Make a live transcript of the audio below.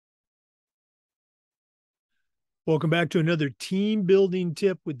Welcome back to another team building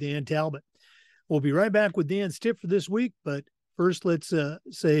tip with Dan Talbot. We'll be right back with Dan's tip for this week, but first let's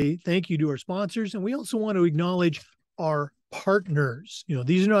say thank you to our sponsors, and we also want to acknowledge our partners.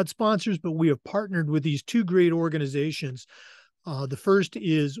 These are not sponsors, but we have partnered with these two great organizations. The first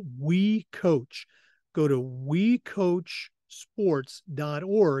is We Coach. Go to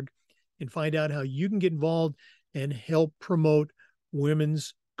wecoachsports.org and find out how you can get involved and help promote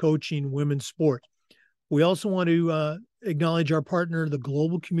women's coaching, women's sport. We also want to acknowledge our partner, the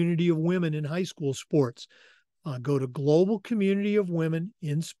Global Community of Women in High School Sports. Go to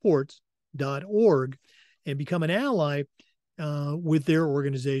globalcommunityofwomeninsports.org and become an ally with their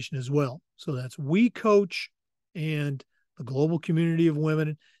organization as well. So that's We Coach and the Global Community of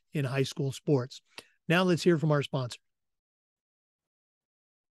Women in High School Sports. Now let's hear from our sponsor.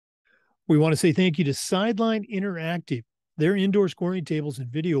 We want to say thank you to Sideline Interactive. Their indoor scoring tables and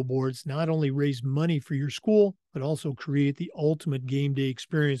video boards not only raise money for your school, but also create the ultimate game day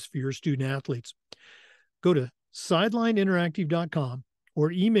experience for your student athletes. Go to sidelineinteractive.com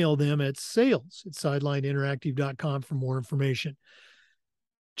or email them at sales@sidelineinteractive.com for more information.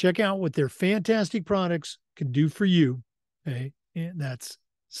 Check out what their fantastic products can do for you. Okay? And that's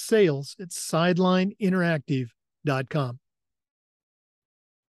sales@sidelineinteractive.com.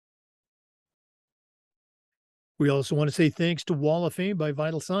 We also want to say thanks to Wall of Fame by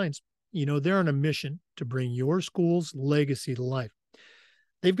Vital Signs. They're on a mission to bring your school's legacy to life.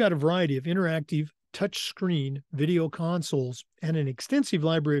 They've got a variety of interactive touchscreen video consoles and an extensive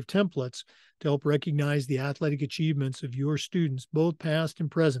library of templates to help recognize the athletic achievements of your students, both past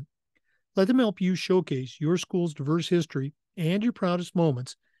and present. Let them help you showcase your school's diverse history and your proudest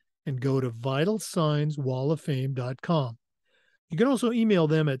moments, and go to vitalsignswalloffame.com. You can also email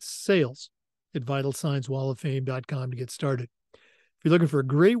them at sales@vitalsignswalloffame.com to get started. If you're looking for a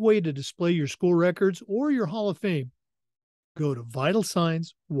great way to display your school records or your Hall of Fame, go to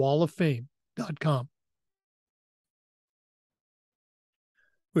vitalsignswalloffame.com.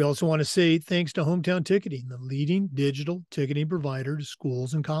 We also want to say thanks to Hometown Ticketing, the leading digital ticketing provider to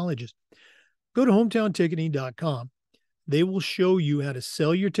schools and colleges. Go to hometownticketing.com. They will show you how to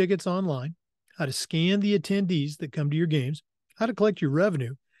sell your tickets online, how to scan the attendees that come to your games, how to collect your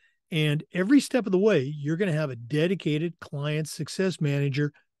revenue, and every step of the way, you're going to have a dedicated client success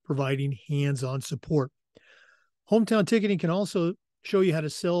manager providing hands-on support. Hometown Ticketing can also show you how to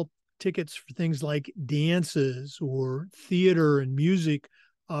sell tickets for things like dances or theater and music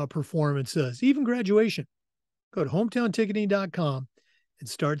performances, even graduation. Go to hometownticketing.com and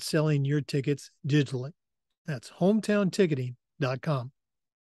start selling your tickets digitally. That's hometownticketing.com.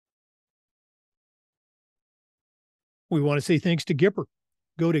 We want to say thanks to Gipper.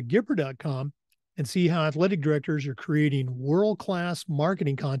 Go to Gipper.com and see how athletic directors are creating world-class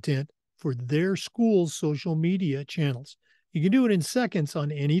marketing content for their school's social media channels. You can do it in seconds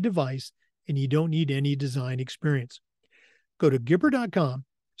on any device, and you don't need any design experience. Go to Gipper.com,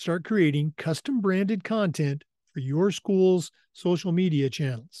 start creating custom-branded content for your school's social media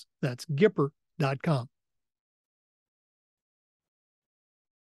channels. That's Gipper.com.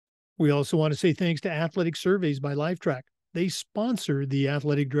 We also want to say thanks to Athletic Surveys by Lifetrack. They sponsor the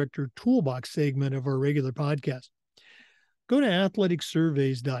Athletic Director Toolbox segment of our regular podcast. Go to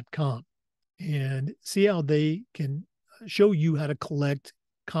athleticsurveys.com and see how they can show you how to collect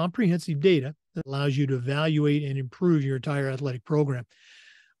comprehensive data that allows you to evaluate and improve your entire athletic program.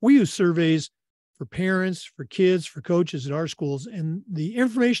 We use surveys for parents, for kids, for coaches at our schools, and the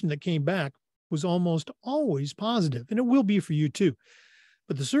information that came back was almost always positive, and it will be for you too.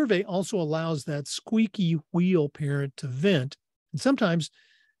 But the survey also allows that squeaky wheel parent to vent. And sometimes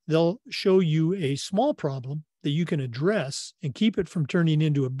they'll show you a small problem that you can address and keep it from turning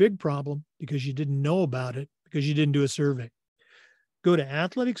into a big problem because you didn't know about it, because you didn't do a survey. Go to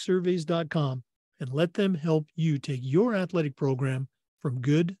athleticsurveys.com and let them help you take your athletic program from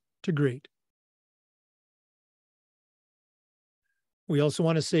good to great. We also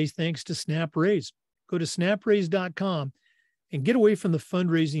want to say thanks to SnapRaise. Go to snapraise.com and get away from the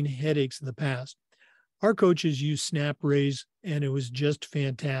fundraising headaches of the past. Our coaches use SnapRaise, and it was just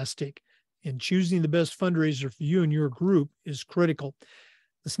fantastic. And choosing the best fundraiser for you and your group is critical.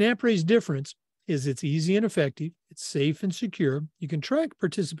 The SnapRaise difference is it's easy and effective, it's safe and secure, you can track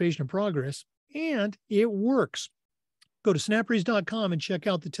participation and progress, and it works. Go to snapraise.com and check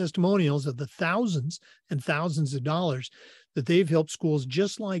out the testimonials of the thousands and thousands of dollars that they've helped schools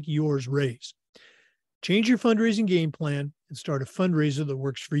just like yours raise. Change your fundraising game plan and start a fundraiser that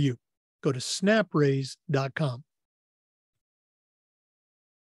works for you. Go to snapraise.com.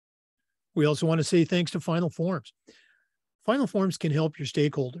 We also want to say thanks to Final Forms. Final Forms can help your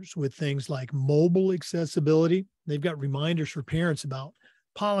stakeholders with things like mobile accessibility. They've got reminders for parents about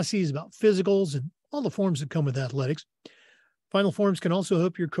policies, about physicals, and all the forms that come with athletics. Final Forms can also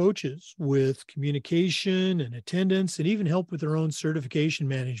help your coaches with communication and attendance, and even help with their own certification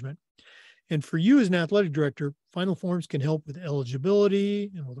management. And for you as an athletic director, Final Forms can help with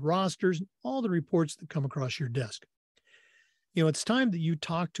eligibility and with rosters and all the reports that come across your desk. It's time that you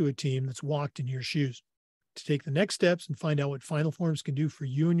talk to a team that's walked in your shoes. To take the next steps and find out what Final Forms can do for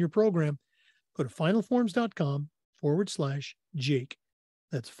you and your program, go to finalforms.com/Jake.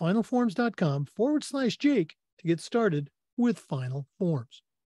 That's finalforms.com/Jake to get started with Final Forms.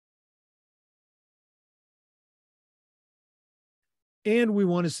 And we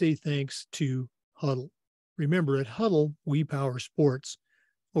want to say thanks to Huddle. Remember, at Huddle, we power sports.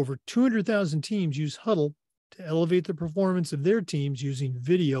 Over 200,000 teams use Huddle to elevate the performance of their teams using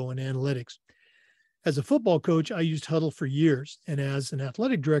video and analytics. As a football coach, I used Huddle for years. And as an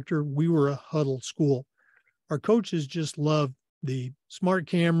athletic director, we were a Huddle school. Our coaches just loved the smart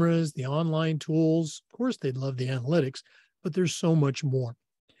cameras, the online tools. Of course, they'd love the analytics, but there's so much more.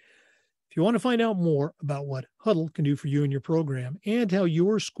 If you want to find out more about what Huddle can do for you and your program and how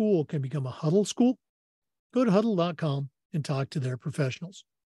your school can become a Huddle school, go to huddle.com and talk to their professionals.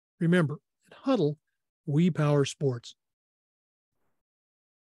 Remember, at Huddle, we power sports.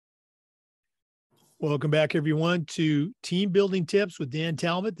 Welcome back, everyone, to Team Building Tips with Dan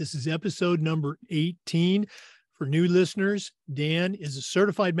Talbot. This is episode number 18. For new listeners, Dan is a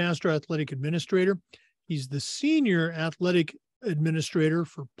certified master athletic administrator. He's the senior athletic administrator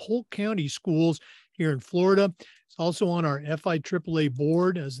for Polk County Schools here in Florida. He's also on our FIAAA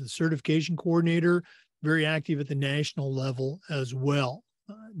board as the certification coordinator, very active at the national level as well.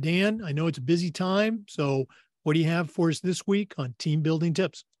 Dan, I know it's a busy time, so what do you have for us this week on Team Building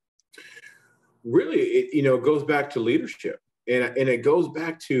Tips? Really, it goes back to leadership, and it goes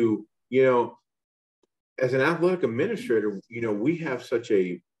back to, as an athletic administrator, we have such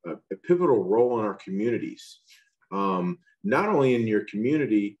a pivotal role in our communities, not only in your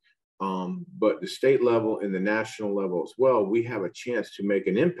community, but the state level and the national level as well. We have a chance to make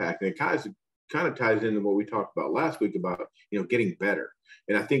an impact, and it kind of ties into what we talked about last week about, getting better.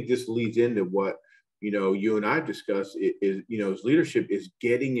 And I think this leads into what, you and I discussed is leadership is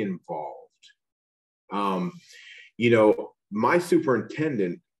getting involved. My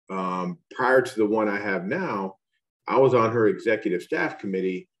superintendent, prior to the one I have now, I was on her executive staff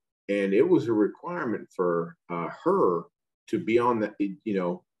committee, and it was a requirement for her to be on the,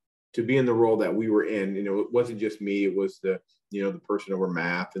 to be in the role that we were in. It wasn't just me; it was the person over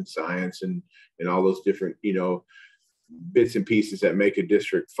math and science and all those different, bits and pieces that make a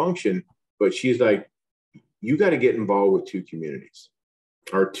district function. But she's like, you got to get involved with two communities,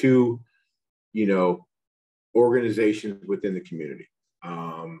 or two, organizations within the community.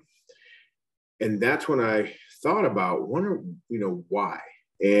 And that's when I thought about, why?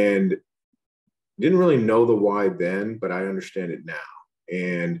 And didn't really know the why then, but I understand it now.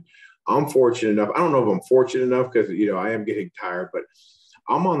 And I'm fortunate enough, I don't know if I'm fortunate enough because, I am getting tired, but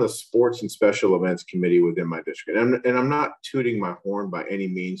I'm on the sports and special events committee within my district. And I'm not tooting my horn by any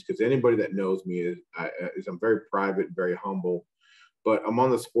means, because anybody that knows me is I'm very private, very humble. But I'm on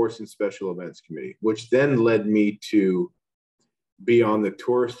the sports and special events committee, which then led me to be on the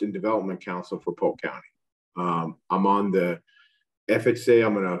Tourist and Development Council for Polk County. I'm on the FHA.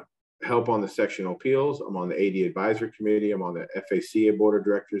 I'm going to help on the sectional appeals. I'm on the AD Advisory Committee. I'm on the FACA Board of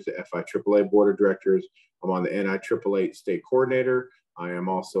Directors, the FIAAA Board of Directors. I'm on the NIAAA State Coordinator. I am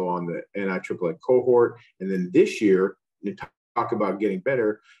also on the NIAAA cohort. And then this year, to talk about getting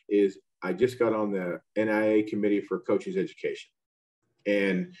better, is I just got on the NIA Committee for Coaches Education.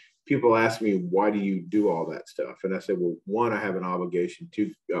 And people ask me, why do you do all that stuff? And I said, well, one, I have an obligation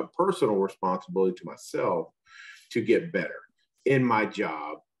to personal responsibility to myself to get better in my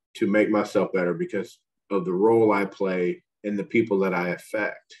job, to make myself better because of the role I play and the people that I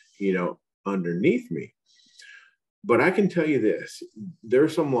affect, underneath me. But I can tell you this,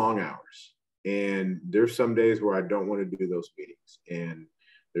 there's some long hours, and there's some days where I don't want to do those meetings. And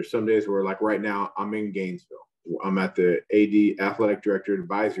there's some days where, like right now, I'm in Gainesville. I'm at the AD Athletic Director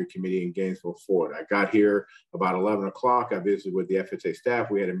Advisory Committee in Gainesville, Florida. I got here about 11 o'clock. I visited with the FSA staff.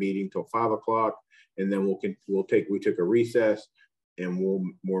 We had a meeting till 5 o'clock, and then we took a recess, and we'll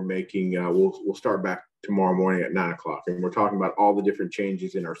start back tomorrow morning at 9 o'clock. And we're talking about all the different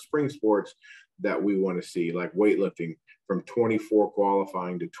changes in our spring sports that we want to see, like weightlifting from 24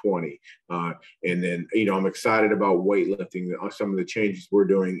 qualifying to 20. And then, I'm excited about weightlifting, some of the changes we're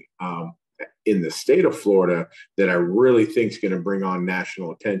doing in the state of Florida that I really think is going to bring on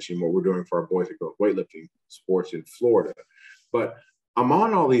national attention, what we're doing for our boys and girls weightlifting sports in Florida. But I'm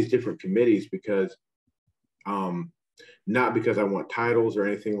on all these different committees because not because I want titles or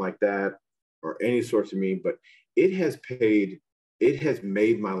anything like that or any sorts of mean, but it has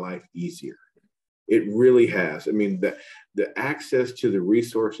made my life easier. It really has. I mean, the access to the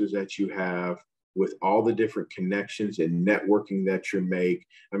resources that you have with all the different connections and networking that you make.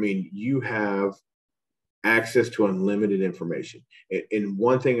 I mean, you have access to unlimited information. And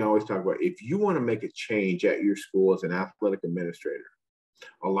one thing I always talk about, if you want to make a change at your school as an athletic administrator,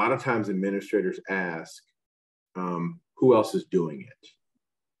 a lot of times administrators ask, who else is doing it?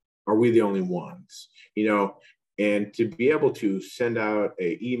 Are we the only ones? You know, and to be able to send out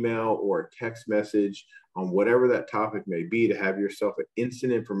an email or a text message on whatever that topic may be, to have yourself an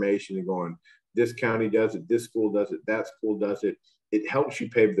instant information and going, this county does it, this school does it, that school does it. It helps you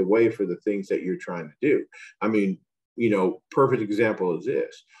pave the way for the things that you're trying to do. I mean, you know, perfect example is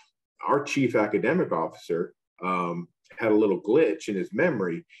this. Our chief academic officer had a little glitch in his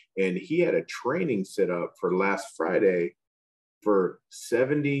memory, and he had a training set up for last Friday for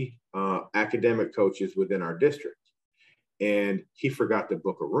 70 academic coaches within our district. And he forgot to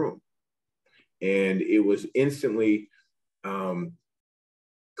book a room. And it was instantly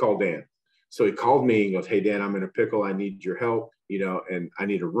called Dan. So he called me and goes, hey, Dan, I'm in a pickle. I need your help, you know, and I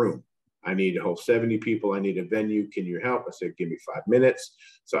need a room. I need to hold 70 people. I need a venue. Can you help? I said, give me 5 minutes.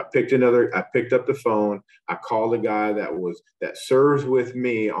 So I picked up the phone. I called a guy that serves with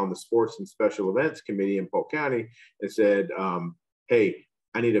me on the sports and special events committee in Polk County and said, hey,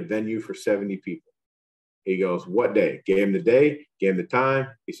 I need a venue for 70 people. He goes, what day? Gave him the day, gave him the time.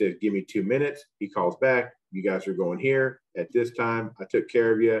 He says, give me 2 minutes. He calls back. You guys are going here at this time. I took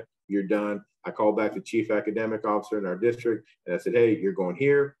care of you. You're done. I called back the chief academic officer in our district, and I said, hey, you're going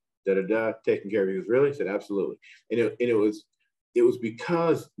here, taking care of you. He goes, really? I said, absolutely. And it was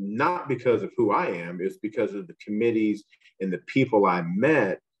because, not because of who I am, it's because of the committees and the people I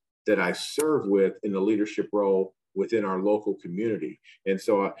met that I serve with in the leadership role within our local community. And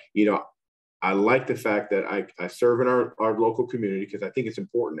so, you know, I like the fact that I serve in our local community because I think it's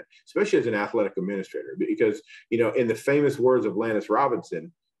important, especially as an athletic administrator, because, you know, in the famous words of Lannis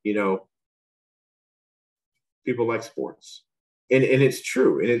Robinson, you know, people like sports. And it's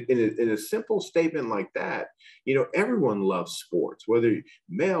true. And in a simple statement like that, you know, everyone loves sports, whether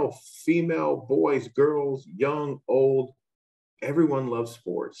male, female, boys, girls, young, old, everyone loves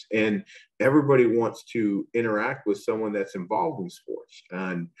sports, and everybody wants to interact with someone that's involved in sports.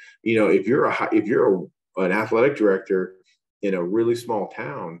 And, you know, if you're an athletic director in a really small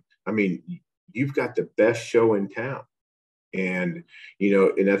town, I mean, you've got the best show in town. And, you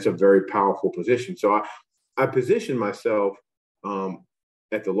know, and that's a very powerful position. So I position myself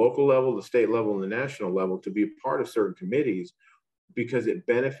at the local level, the state level, and the national level to be a part of certain committees because it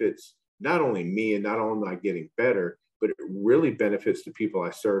benefits not only me and not only am I getting better, but it really benefits the people I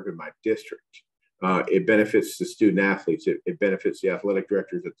serve in my district. It benefits the student athletes. It benefits the athletic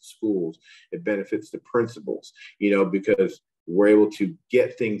directors at the schools. It benefits the principals, you know, because we're able to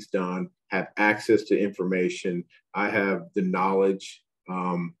get things done, have access to information. I have the knowledge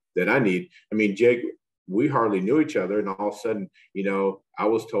that I need. I mean, Jake, we hardly knew each other, and all of a sudden, you know, I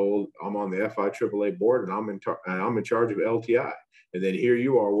was told I'm on the FIAAA board, and I'm in charge of LTI. And then here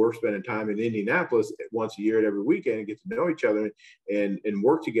you are, we're spending time in Indianapolis once a year and every weekend and get to know each other and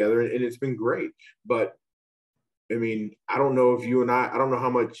work together. And it's been great. But I mean, I don't know if you and I don't know how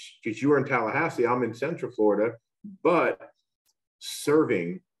much, because you were in Tallahassee, I'm in Central Florida, but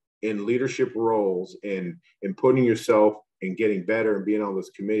serving in leadership roles and putting yourself and getting better and being on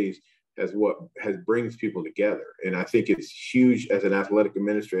those committees brings people together. And I think it's huge as an athletic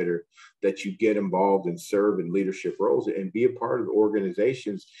administrator that you get involved and serve in leadership roles and be a part of the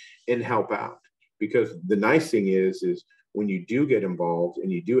organizations and help out. Because the nice thing is when you do get involved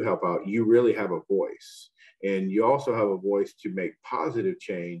and you do help out, you really have a voice, and you also have a voice to make positive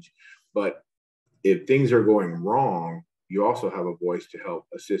change. But if things are going wrong, you also have a voice to help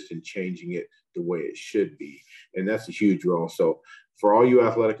assist in changing it the way it should be. And that's a huge role. So for all you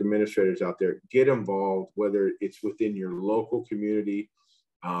athletic administrators out there, get involved, whether it's within your local community,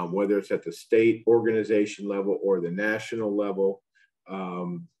 whether it's at the state organization level or the national level.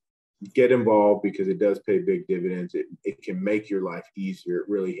 Get involved because it does pay big dividends. It can make your life easier.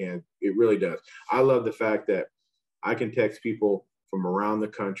 It really does. I love the fact that I can text people from around the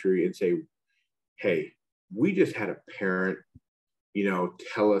country and say, hey, we just had a parent, you know,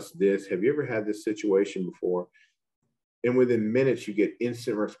 tell us this. Have you ever had this situation before? And within minutes, you get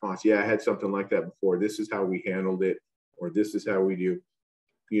instant response. Yeah, I had something like that before. This is how we handled it, or this is how we do,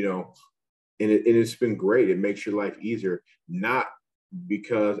 you know, and it's been great. It makes your life easier. Not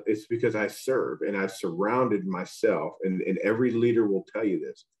because I serve and I've surrounded myself, and every leader will tell you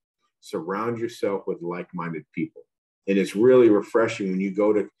this: surround yourself with like-minded people. And it's really refreshing when you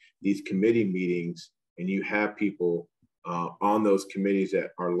go to these committee meetings and you have people on those committees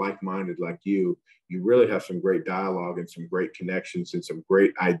that are like-minded like you. You really have some great dialogue and some great connections and some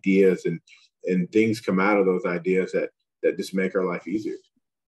great ideas, and things come out of those ideas that just make our life easier.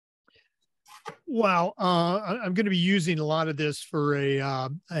 Wow. I'm going to be using a lot of this for a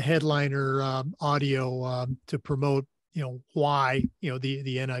headliner audio to promote, why, the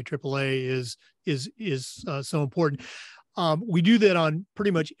NIAAA is so important. We do that on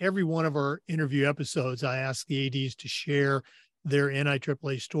pretty much every one of our interview episodes. I ask the ADs to share their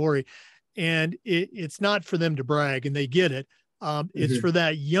NIAAA story, and it's not for them to brag, and they get it. It's for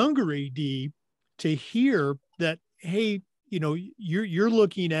that younger AD to hear that, hey, you're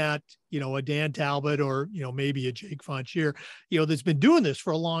looking at, a Dan Talbot or, maybe a Jake Fonchier, that's been doing this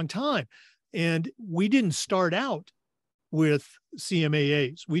for a long time. And we didn't start out with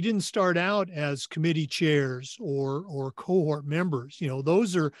CMAAs. We didn't start out as committee chairs or cohort members.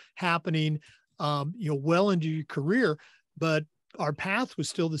 Those are happening, well into your career, but our path was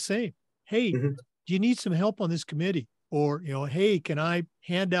still the same. Hey, do you need some help on this committee? Or, hey, can I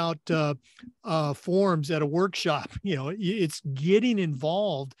hand out forms at a workshop? It's getting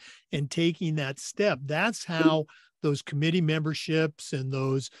involved and taking that step. That's how those committee memberships and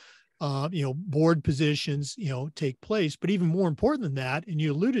those, board positions, take place. But even more important than that, and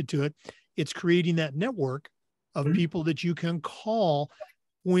you alluded to it, it's creating that network of people that you can call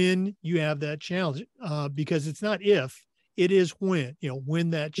when you have that challenge, because it's not if, it is when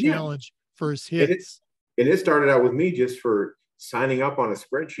that challenge first hits. And it started out with me just for signing up on a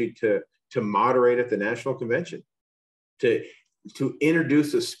spreadsheet to moderate at the national convention, to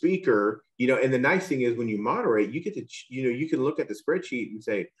introduce a speaker, and the nice thing is when you moderate, you get to, you can look at the spreadsheet and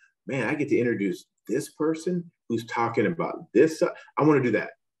say, man, I get to introduce this person who's talking about this. I want to do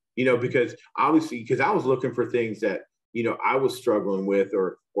that, because obviously, because I was looking for things that, I was struggling with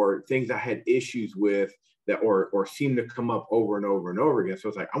or things I had issues with that, or seem to come up over and over and over again. So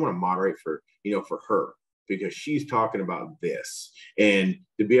it's like, I want to moderate for her, because she's talking about this, and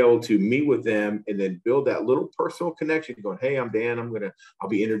to be able to meet with them and then build that little personal connection going, hey, I'm Dan, I'll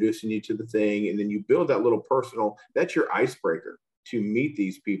be introducing you to the thing. And then you build that little personal, that's your icebreaker to meet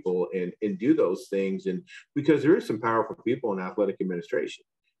these people and do those things. And because there is some powerful people in athletic administration,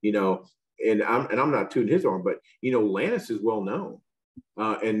 and I'm not tooting his horn, but, Lannis is well known.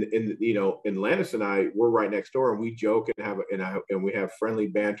 And Lannis and I, we're right next door, and we joke and we have friendly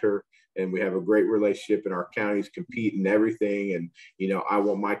banter, and we have a great relationship, and our counties compete and everything. And, I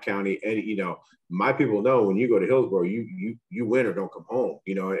want my county, and, my people know when you go to Hillsborough, you win or don't come home,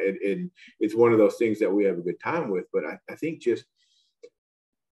 and it's one of those things that we have a good time with. But I think just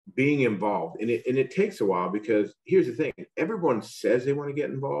being involved, and it takes a while, because here's the thing, everyone says they want to get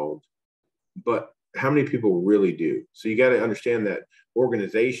involved, but how many people really do? So you got to understand that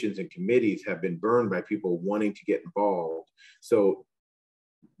organizations and committees have been burned by people wanting to get involved. So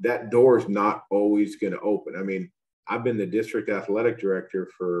that door is not always going to open. I mean, I've been the district athletic director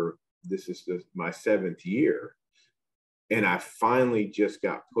for, this is my 7th year. And I finally just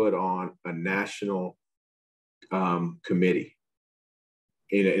got put on a national committee.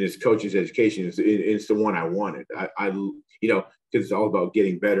 And it's coaches education. It's the one I wanted. I because it's all about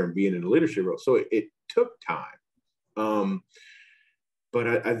getting better and being in a leadership role. So it took time.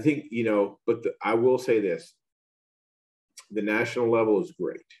 But I think, I will say this, the national level is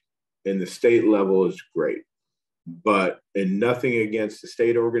great and the state level is great, and nothing against the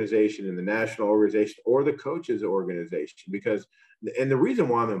state organization and the national organization or the coaches organization, and the reason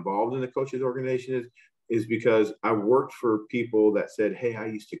why I'm involved in the coaches organization is because I worked for people that said, hey, I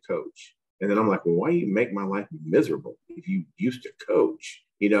used to coach. And then I'm like, well, why do you make my life miserable if you used to coach?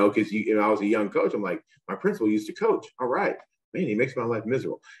 Because I was a young coach. I'm like, my principal used to coach. All right, man, he makes my life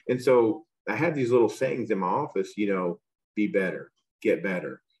miserable. And so I had these little sayings in my office, be better, get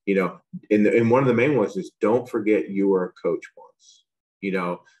better, and one of the main ones is don't forget you were a coach once,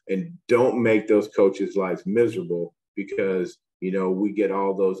 and don't make those coaches' lives miserable because, we get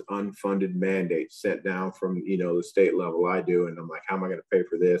all those unfunded mandates sent down from, the state level. I do. And I'm like, how am I going to pay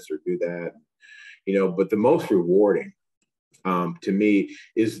for this or do that? But the most rewarding to me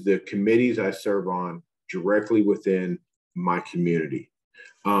is the committees I serve on directly within my community.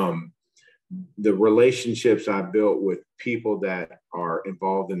 The relationships I built with people that are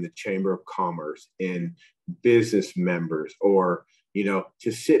involved in the Chamber of Commerce and business members, or,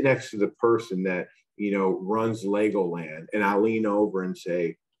 to sit next to the person that, runs Legoland, and I lean over and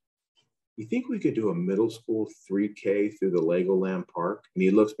say, you think we could do a middle school 3K through the Legoland Park? And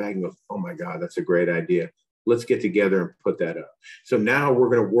he looks back and goes, oh my God, that's a great idea. Let's get together and put that up. So now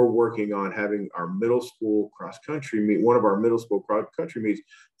we're working on having our middle school cross country meet, one of our middle school cross country meets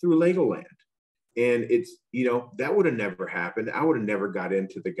through Legoland. And it's, that would have never happened. I would have never got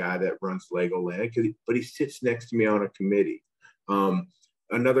into the guy that runs Legoland, but he sits next to me on a committee.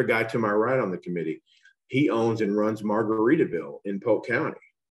 Another guy to my right on the committee, he owns and runs Margaritaville in Polk County.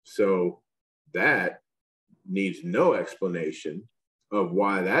 So that needs no explanation of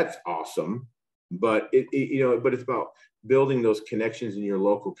why that's awesome. But but it's about building those connections in your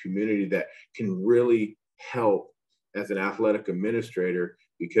local community that can really help as an athletic administrator,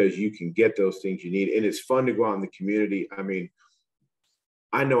 because you can get those things you need. And it's fun to go out in the community. I mean,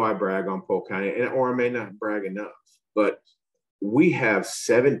 I know I brag on Polk County, or I may not brag enough, but we have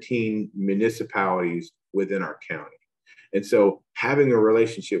 17 municipalities within our county. And so having a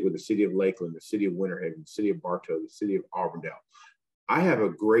relationship with the city of Lakeland, the city of Winter Haven, the city of Bartow, the city of Auburndale, I have a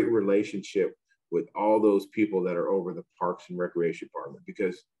great relationship with all those people that are over the Parks and Recreation Department,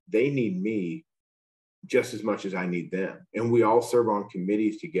 because they need me just as much as I need them. And we all serve on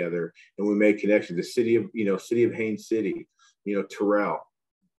committees together, and we make connections. The city of Haines City, Terrell,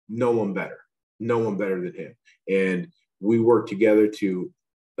 no one better than him. And we work together to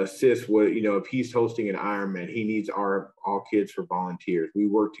assist with, if he's hosting an Ironman, he needs all kids for volunteers. We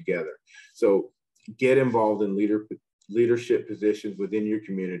work together. So get involved in leadership positions within your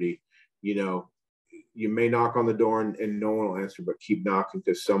community. You may knock on the door and no one will answer, but keep knocking,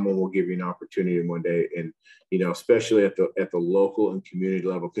 because someone will give you an opportunity one day. And, especially at the local and community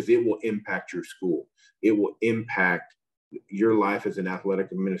level, because it will impact your school. It will impact your life as an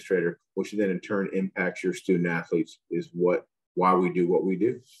athletic administrator, which then in turn impacts your student athletes, is why we do what we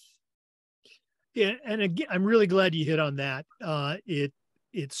do. Yeah. And again, I'm really glad you hit on that.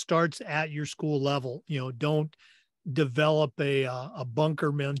 It starts at your school level. Don't develop a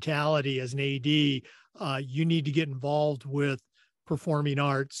bunker mentality as an AD. You need to get involved with performing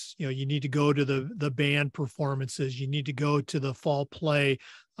arts. You need to go to the band performances. You need to go to the fall play.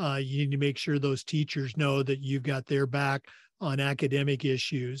 You need to make sure those teachers know that you've got their back on academic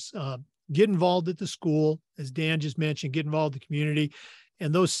issues. Get involved at the school, as Dan just mentioned, get involved in the community.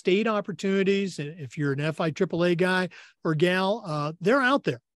 And those state opportunities, if you're an FIAAA guy or gal, they're out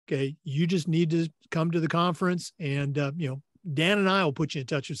there. Okay. You just need to come to the conference, and, Dan and I will put you in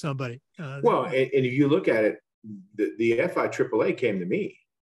touch with somebody. And if you look at it, the FIAAA came to me.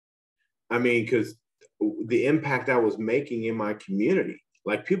 I mean, because the impact I was making in my community,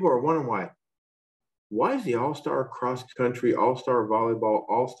 like, people are wondering why is the all-star cross country, all-star volleyball,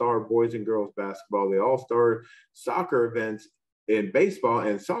 all-star boys and girls basketball, the all-star soccer events and baseball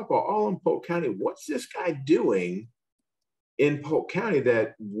and softball all in Polk County? What's this guy doing in Polk County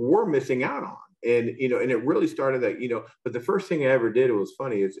that we're missing out on? And, and it really started that, but the first thing I ever did, it was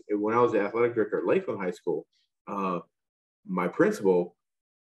funny, is when I was the athletic director at Lakeland High School, my principal,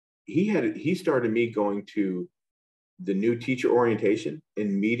 he started me going to the new teacher orientation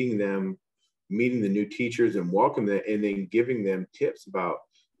and meeting the new teachers and welcoming them, and then giving them tips about,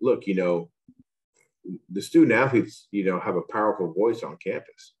 look, the student athletes, have a powerful voice on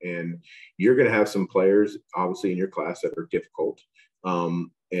campus, and you're going to have some players obviously in your class that are difficult.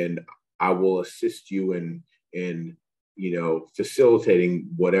 And I will assist you in facilitating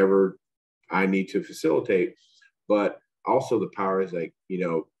whatever I need to facilitate. But also the power is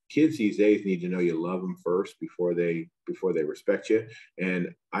kids these days need to know you love them first before they respect you.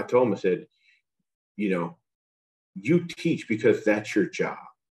 And I told him, I said, you teach because that's your job.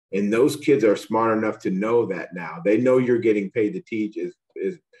 And those kids are smart enough to know that now. They know you're getting paid to teach.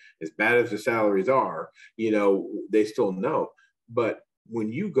 As bad as the salaries are, they still know. But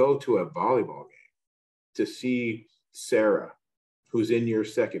when you go to a volleyball game to see Sarah, who's in your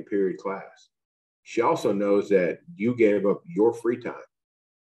second period class, she also knows that you gave up your free time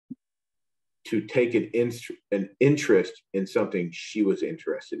to take an interest in something she was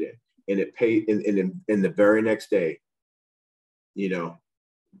interested in. And it paid in the very next day,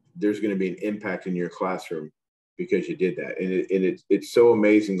 there's going to be an impact in your classroom because you did that. And it's so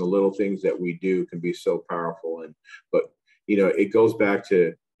amazing. The little things that we do can be so powerful. But it goes back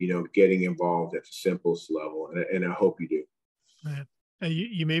to, getting involved at the simplest level. And I hope you do. Yeah.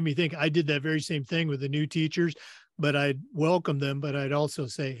 You made me think. I did that very same thing with the new teachers, but I'd welcome them. But I'd also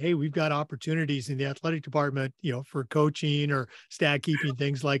say, hey, we've got opportunities in the athletic department, for coaching or stat keeping,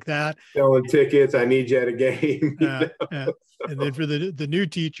 things like that. Selling tickets. I need you at a game. And then for the new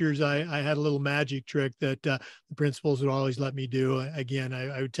teachers, I had a little magic trick that the principals would always let me do. Again,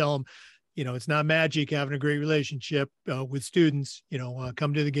 I would tell them, it's not magic having a great relationship with students.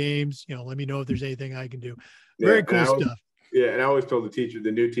 Come to the games. Let me know if there's anything I can do. Very cool stuff. Yeah, and I always told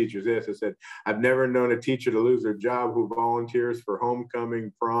the new teachers this. I said, I've never known a teacher to lose their job who volunteers for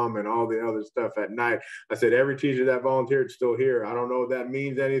homecoming, prom, and all the other stuff at night. I said, every teacher that volunteered is still here. I don't know if that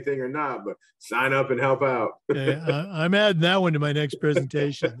means anything or not, but sign up and help out. I'm adding that one to my next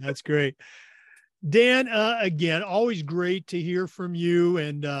presentation. That's great. Dan, again, always great to hear from you,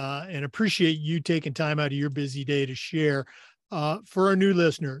 and appreciate you taking time out of your busy day to share. For our new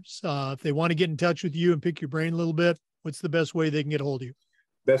listeners, if they want to get in touch with you and pick your brain a little bit, what's the best way they can get a hold of you?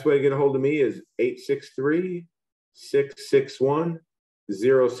 Best way to get a hold of me is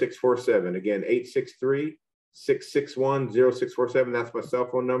 863-661-0647. Again, 863-661-0647. That's my cell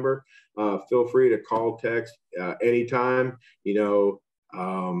phone number. Feel free to call, text anytime, because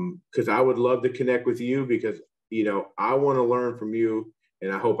I would love to connect with you, because, I want to learn from you,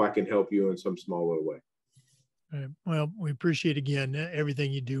 and I hope I can help you in some small little way. All right. Well, we appreciate, again,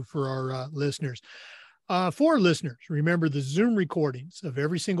 everything you do for our listeners. For our listeners, remember the Zoom recordings of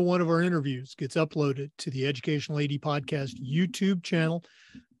every single one of our interviews gets uploaded to the Educational AD Podcast YouTube channel.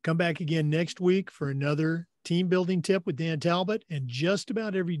 Come back again next week for another team building tip with Dan Talbot, and just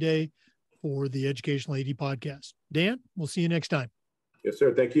about every day for the Educational AD Podcast. Dan, we'll see you next time. Yes,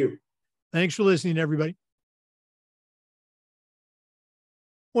 sir. Thank you. Thanks for listening, everybody.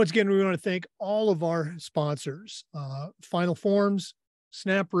 Once again, we want to thank all of our sponsors, Final Forms,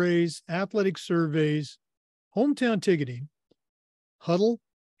 Snap Raise, Athletic Surveys, Hometown Ticketing, Huddle,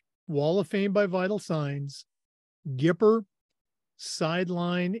 Wall of Fame by Vital Signs, Gipper,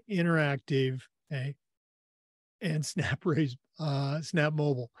 Sideline Interactive, and Snap Raise, Snap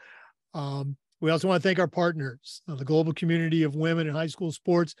Mobile. We also want to thank our partners, the global community of women in high school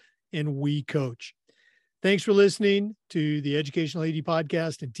sports, and We Coach. Thanks for listening to the Educational AD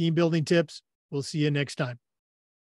Podcast and Team Building Tips. We'll see you next time.